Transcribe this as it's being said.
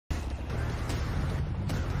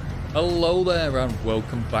Hello there and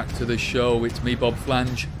welcome back to the show. It's me, Bob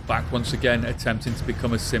Flange, back once again attempting to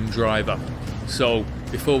become a sim driver. So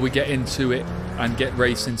before we get into it and get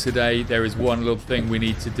racing today, there is one little thing we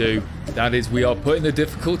need to do. That is, we are putting the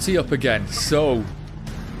difficulty up again. So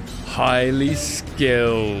highly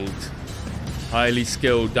skilled,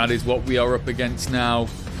 that is what we are up against now.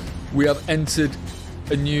 We have entered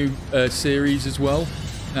a new series as well.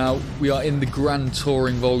 Now, we are in the Grand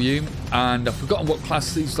Touring volume, and I've forgotten what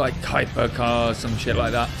class these, like hypercars, some shit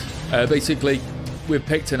like that. Basically, we've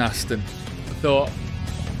picked an Aston. I thought,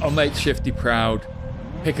 I'll make Shifty proud,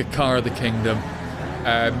 pick a car of the kingdom.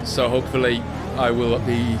 So hopefully, I will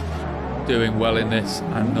be doing well in this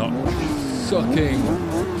and not sucking.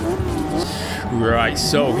 Right,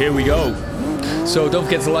 so here we go. So don't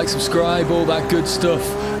forget to like, subscribe, all that good stuff.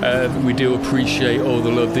 We do appreciate all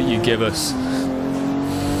the love that you give us.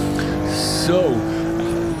 So,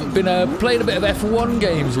 I've been playing a bit of F1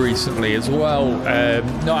 games recently as well.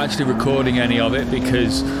 Not actually recording any of it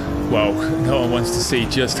because, well, no one wants to see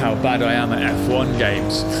just how bad I am at F1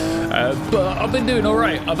 games. But I've been doing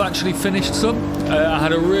alright. I've actually finished some. I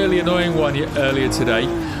had a really annoying one earlier today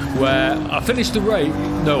where I finished the race.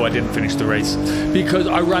 No, I didn't finish the race because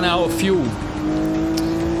I ran out of fuel.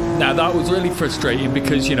 Now, that was really frustrating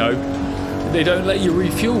because, you know, they don't let you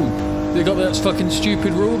refuel. They got that fucking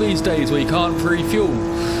stupid rule these days where you can't refuel.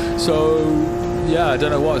 So, yeah, I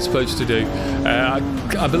don't know what I was supposed to do.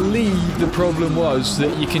 I believe the problem was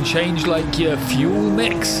that you can change, like, your fuel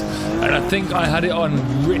mix. And I think I had it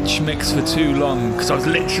on rich mix for too long because I was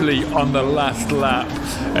literally on the last lap.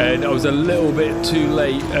 And I was a little bit too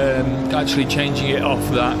late actually changing it off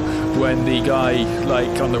that when the guy,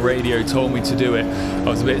 like, on the radio told me to do it. I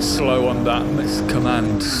was a bit slow on that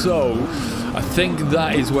command. So I think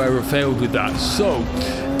that is where I failed with that. So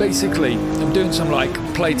basically, I'm doing some like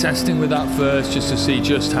play testing with that first, just to see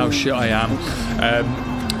just how shit I am.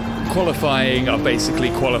 Qualifying, I've basically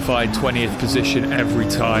qualified 20th position every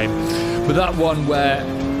time. But that one where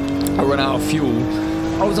I ran out of fuel,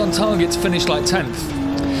 I was on target to finish like 10th.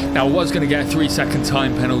 Now I was going to get a 3-second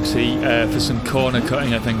time penalty for some corner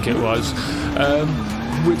cutting, I think it was.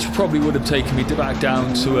 Which probably would have taken me back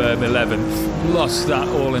down to 11th. Lost that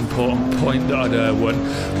all-important point that I'd won.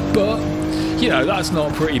 But, you know, that's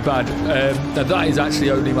not pretty bad. That is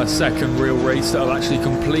actually only my second real race that I've actually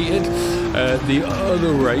completed. The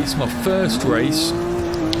other race, my first race,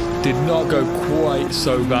 did not go quite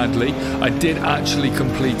so badly. I did actually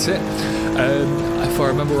complete it. If I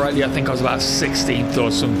remember rightly, I think I was about 16th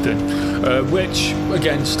or something. Which,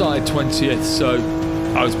 again, started 20th, so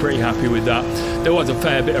I was pretty happy with that. There was a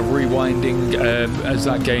fair bit of rewinding, as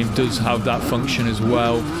that game does have that function as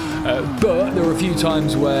well. But there were a few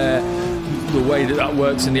times where the way that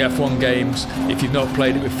works in the F1 games, if you've not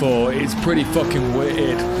played it before, it's pretty fucking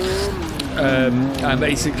weird. And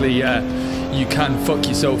basically, you can fuck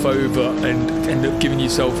yourself over and end up giving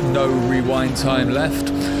yourself no rewind time left,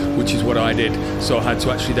 which is what I did. So I had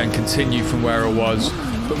to actually then continue from where I was.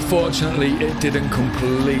 But fortunately, it didn't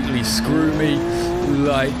completely screw me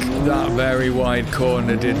like that very wide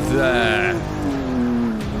corner did there.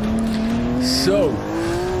 So,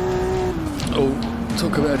 oh,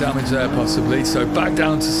 took a bit of damage there possibly. So back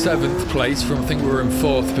down to 7th place from, I think we were in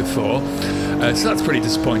 4th before. So that's pretty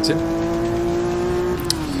disappointing.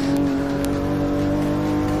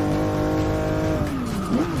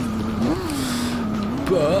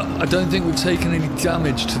 But I don't think we've taken any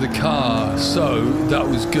damage to the car, so that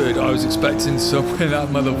was good. I was expecting somewhere that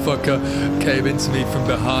motherfucker came into me from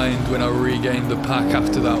behind when I regained the pack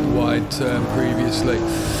after that wide turn previously.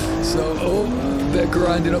 So, oh, bit of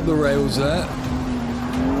grinding up the rails there.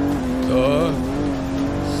 Oh.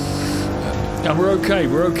 And we're okay,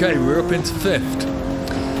 we're up into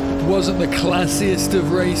 5th. Wasn't the classiest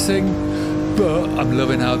of racing, but I'm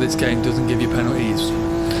loving how this game doesn't give you penalties.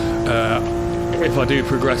 If I do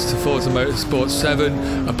progress to Forza Motorsport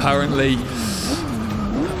 7, apparently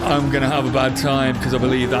I'm going to have a bad time because I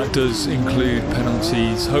believe that does include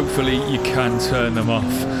penalties. Hopefully you can turn them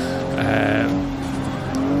off.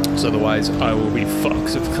 So otherwise I will be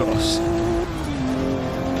fucked, of course.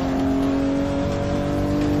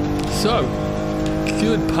 So,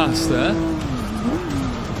 good pass there.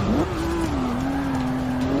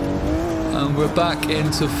 And we're back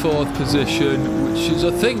into 4th position, which is, I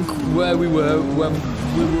think, where we were when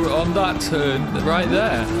we were on that turn right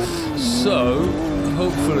there. So,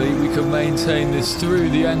 hopefully we can maintain this through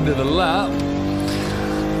the end of the lap.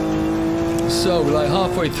 So, we're like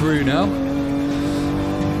halfway through now.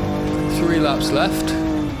 3 laps left.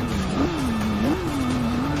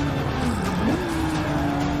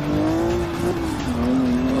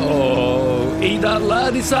 Oh, Eat that,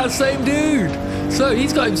 lad. It's that same dude. So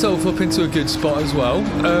he's got himself up into a good spot as well.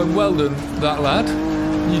 Well done, that lad.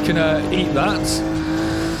 You can eat that.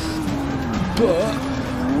 But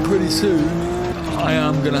pretty soon, I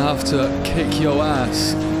am going to have to kick your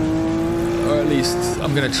ass. Or at least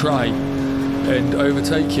I'm going to try and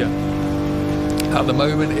overtake you. At the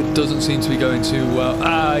moment, it doesn't seem to be going too well.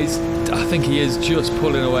 I think he is just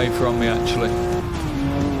pulling away from me, actually.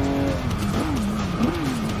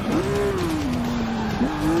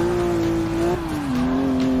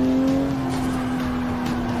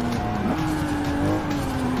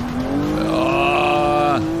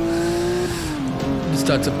 Just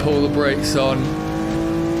had to pull the brakes on.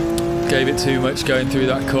 Gave it too much going through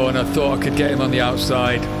that corner. Thought I could get him on the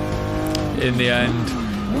outside. In the end,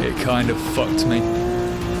 it kind of fucked me.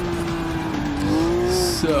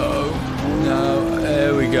 So, now,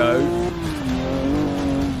 there we go.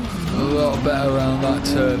 A lot better around that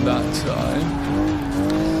turn that time.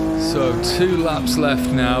 So, 2 laps left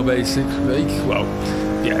now, basically. Well,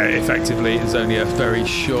 yeah, effectively, there's only a very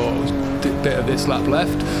short bit of this lap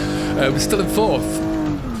left. We're still in 4th.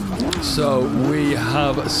 So, we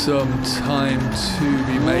have some time to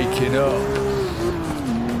be making up.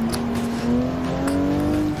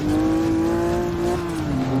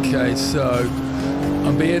 Okay, so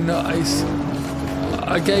I'm being nice.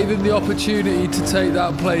 I gave him the opportunity to take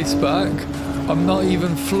that place back. I'm not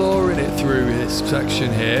even flooring it through this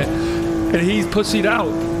section here. And he's pussied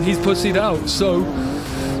out. He's pussied out. So,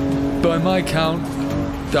 by my count,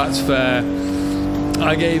 that's fair.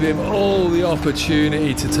 I gave him all the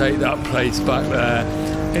opportunity to take that place back there.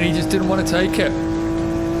 And he just didn't want to take it.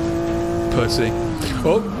 Pussy.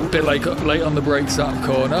 Oh, a bit late on the brakes that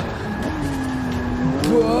corner.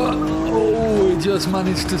 But, oh, he just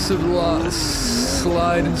managed to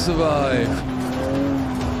slide and survive.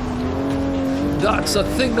 That's, I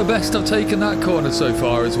think, the best I've taken that corner so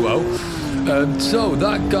far as well. So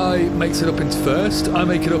that guy makes it up into 1st. I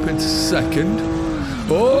make it up into 2nd.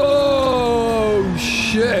 Oh,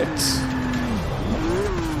 shit.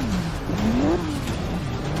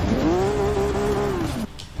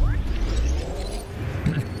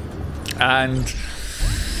 And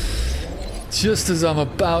just as I'm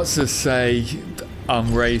about to say,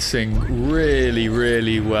 I'm racing really,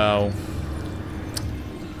 really well,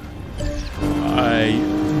 I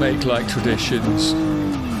make like traditions.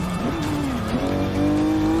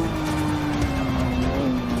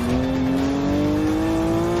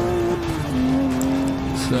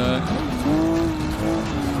 So,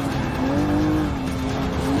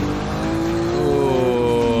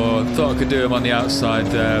 oh, thought I could do him on the outside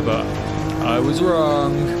there, but I was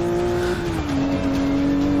wrong.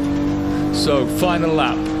 So, final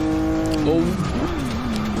lap. Oh,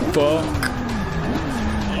 fuck.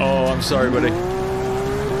 Oh, I'm sorry, buddy.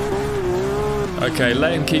 Okay,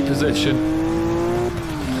 let him keep position.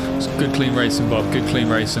 It's good clean racing, Bob. Good clean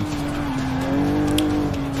racing.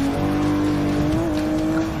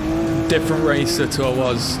 Different racer to I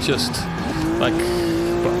was just like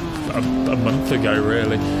a month ago,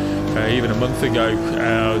 really. Even a month ago,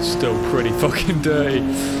 I was still pretty fucking dirty.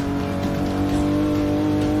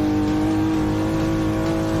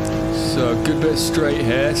 So a good bit straight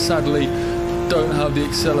here. Sadly, don't have the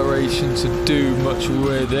acceleration to do much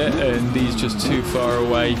with it, and he's just too far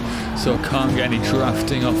away, so I can't get any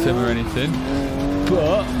drafting off him or anything.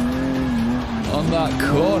 But on that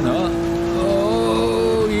corner,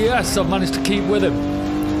 oh yes, I've managed to keep with him.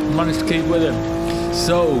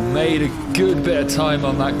 So made a good bit of time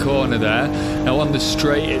on that corner there. Now on the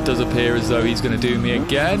straight, it does appear as though he's going to do me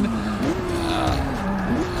again.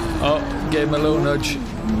 Oh, gave him a little nudge.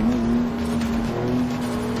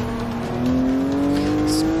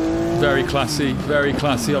 Very classy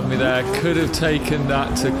of me there. Could have taken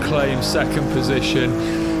that to claim 2nd position.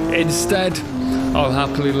 Instead, I'll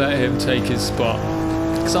happily let him take his spot,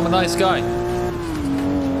 because I'm a nice guy.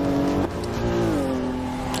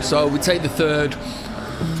 So we take the 3rd.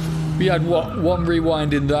 We had one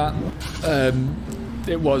rewind in that.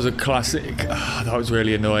 It was a classic. That was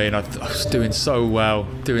really annoying. I was doing so well.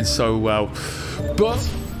 But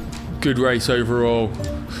good race overall.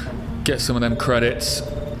 Get some of them credits.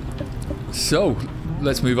 So,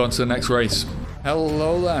 let's move on to the next race.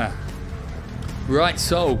 Hello there. Right,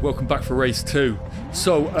 so, welcome back for race 2.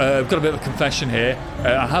 So, I've got a bit of a confession here.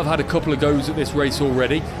 I have had a couple of goes at this race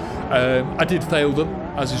already. I did fail them,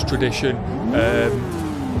 as is tradition.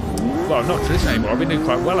 Well, not tradition anymore. I've been doing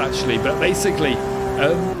quite well, actually. But basically,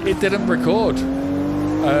 it didn't record.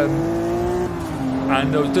 And I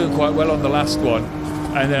was doing quite well on the last one.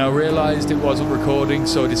 And then I realised it wasn't recording,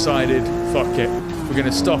 so I decided, fuck it. We're going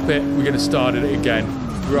to stop it. We're going to start it again.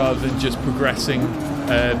 rather than just progressing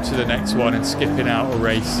to the next one and skipping out a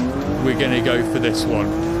race. We're going to go for this one.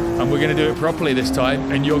 And we're going to do it properly this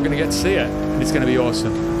time, and you're going to get to see it. And it's going to be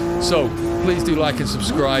awesome. So, please do like and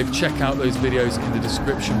subscribe. Check out those videos in the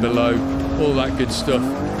description below. All that good stuff.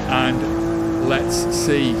 And let's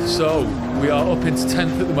see. So, we are up into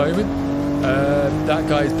 10th at the moment. That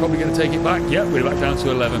guy is probably going to take it back. Yep, we're back down to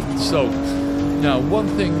 11th. So, now one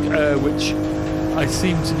thing which I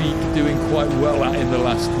seem to be doing quite well at in the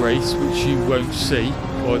last race, which you won't see,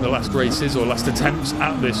 or in the last races or last attempts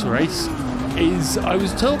at this race, is I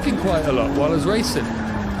was talking quite a lot while I was racing.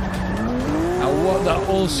 And what that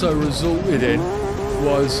also resulted in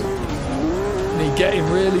was me getting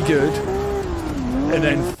really good and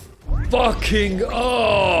then fucking,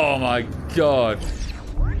 oh my god.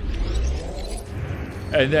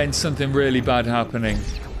 And then something really bad happening.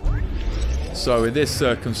 So in this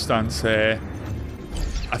circumstance here,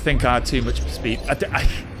 I think I had too much speed.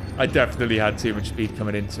 I definitely had too much speed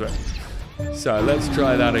coming into it. So let's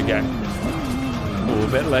try that again. Oh,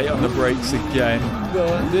 a bit late on the brakes again.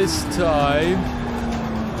 But this time,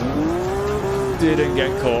 didn't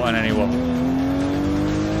get caught on anyone.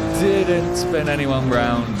 Didn't spin anyone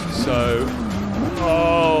round. So,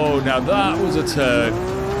 oh, now that was a turn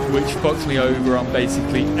which fucked me over on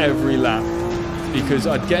basically every lap. Because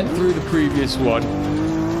I'd get through the previous one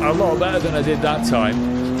a lot better than I did that time.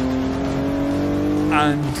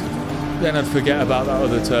 And then I'd forget about that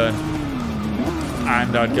other turn.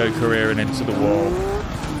 And I'd go careering into the wall.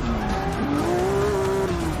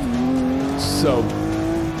 So,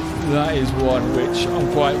 that is one which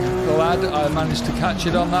I'm quite glad I managed to catch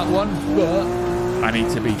it on that one. But I need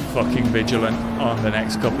to be fucking vigilant on the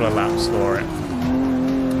next couple of laps for it.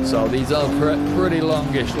 So these are pretty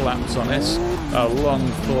longish laps on this. Long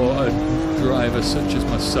for a driver such as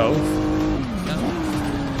myself.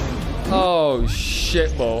 Oh,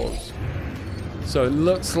 shitballs. So it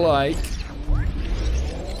looks like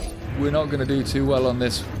we're not going to do too well on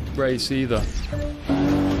this race either.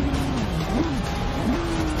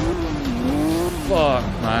 Fuck,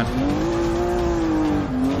 man.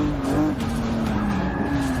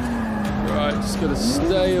 Right, just got to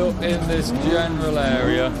stay up in this general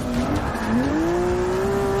area.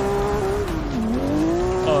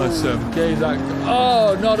 Awesome. Gave that.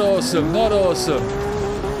 Oh, not awesome. Not awesome.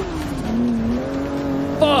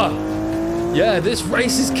 Fuck. Yeah, this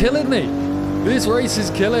race is killing me. This race is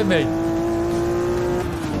killing me.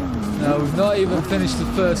 Now, we've not even finished the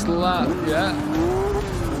first lap yet.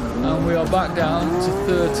 And we are back down to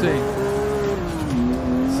 13.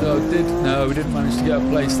 So, no, we didn't manage to get a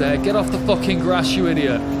place there. Get off the fucking grass, you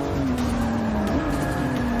idiot.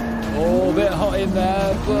 Oh, a bit hot in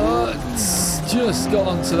there, but just got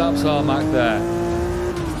onto that tarmac there.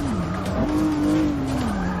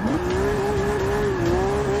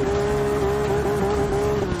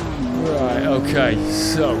 Right, okay,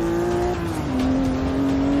 so.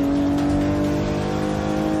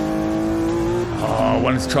 Oh, I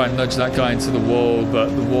wanted to try and nudge that guy into the wall, but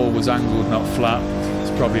the wall was angled, not flat.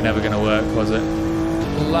 It's probably never going to work, was it?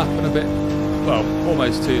 A lap and a bit, well,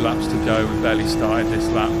 almost 2 laps to go. We barely started this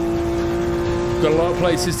lap. Got a lot of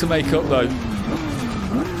places to make up, though.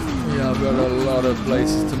 I've got a lot of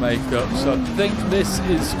places to make up, so I think this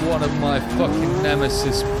is one of my fucking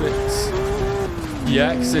nemesis bits.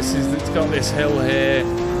 Yeah, because it's got this hill here,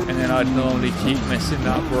 and then I'd normally keep missing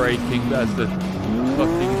that braking as the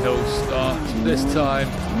fucking hill starts. This time,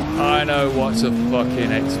 I know what to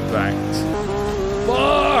fucking expect.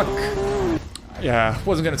 Fuck! Yeah,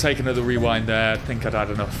 wasn't going to take another rewind there. I think I'd had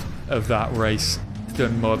enough of that race.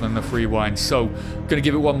 Done more than enough rewind, so I'm going to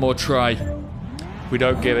give it one more try. If we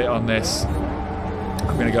don't give it on this,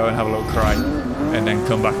 I'm going to go and have a little cry and then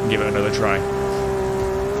come back and give it another try.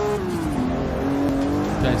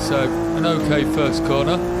 Okay, so an okay first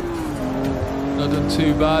corner. Not done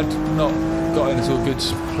too bad, not got into a good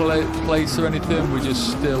place or anything. We're just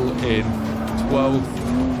still in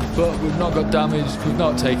 12th, but we've not got damaged, we've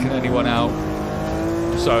not taken anyone out.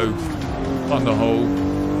 So, on the whole,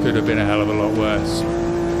 could have been a hell of a lot worse.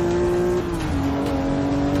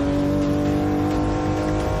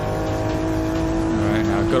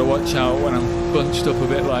 Got to watch out when I'm bunched up a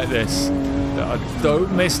bit like this that I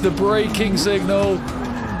don't miss the braking signal.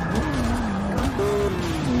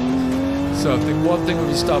 So I think one thing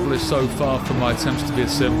we've established so far from my attempts to be a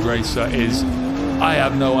sim racer is I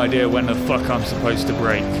have no idea when the fuck I'm supposed to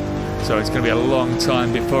brake. So it's going to be a long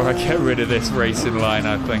time before I get rid of this racing line,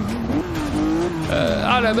 I think.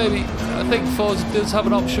 I don't know, maybe I think Forza does have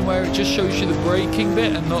an option where it just shows you the braking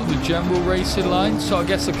bit and not the general racing line, so I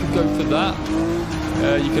guess I could go for that.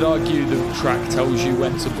 You could argue the track tells you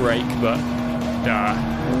when to brake, but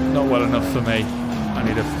not well enough for me. I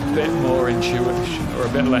need a bit more intuition, or a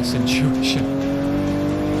bit less intuition.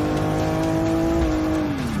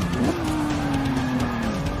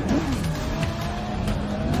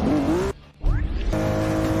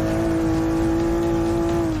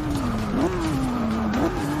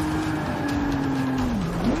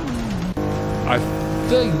 I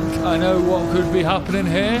think I know what could be happening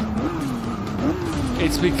here.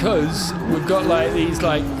 It's because we've got like these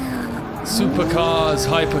like supercars,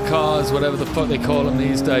 hypercars, whatever the fuck they call them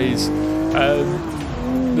these days.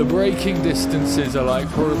 The braking distances are like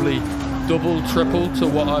probably double, triple to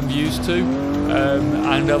what I'm used to.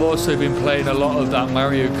 And I've also been playing a lot of that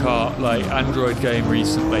Mario Kart like Android game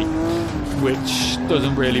recently, which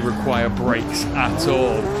doesn't really require brakes at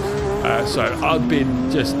all. So I've been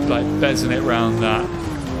just like bezzing it around that,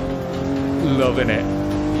 loving it.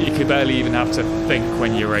 You could barely even have to think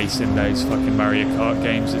when you're racing those fucking Mario Kart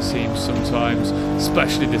games, it seems sometimes,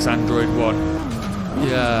 especially this Android one.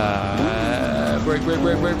 Yeah, brake.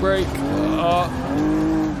 Oh,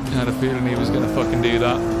 I had a feeling he was going to fucking do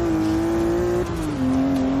that.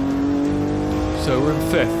 So we're in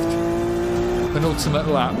 5th, penultimate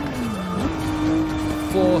lap.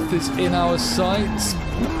 4th is in our sights.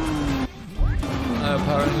 I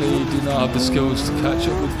apparently do not have the skills to catch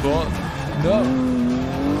up with 4th. No.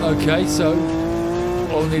 Okay, so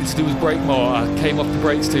all I needed to do was brake more. I came off the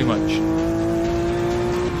brakes too much.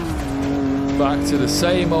 Back to the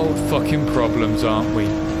same old fucking problems, aren't we?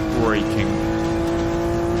 Braking.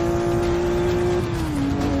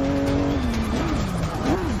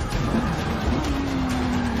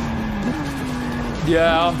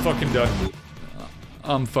 Yeah, I'm fucking done.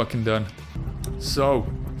 I'm fucking done. So,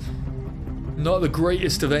 not the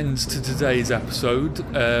greatest of ends to today's episode.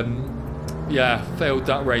 Yeah, failed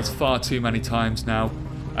that race far too many times now.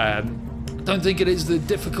 Don't think it is the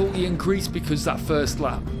difficulty increase because that first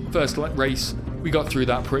race, we got through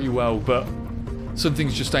that pretty well, but some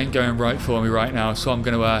things just ain't going right for me right now, so I'm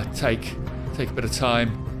going to take a bit of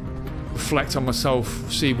time, reflect on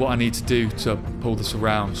myself, see what I need to do to pull this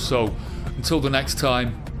around. So, until the next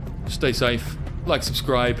time, stay safe, like,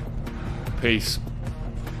 subscribe, peace.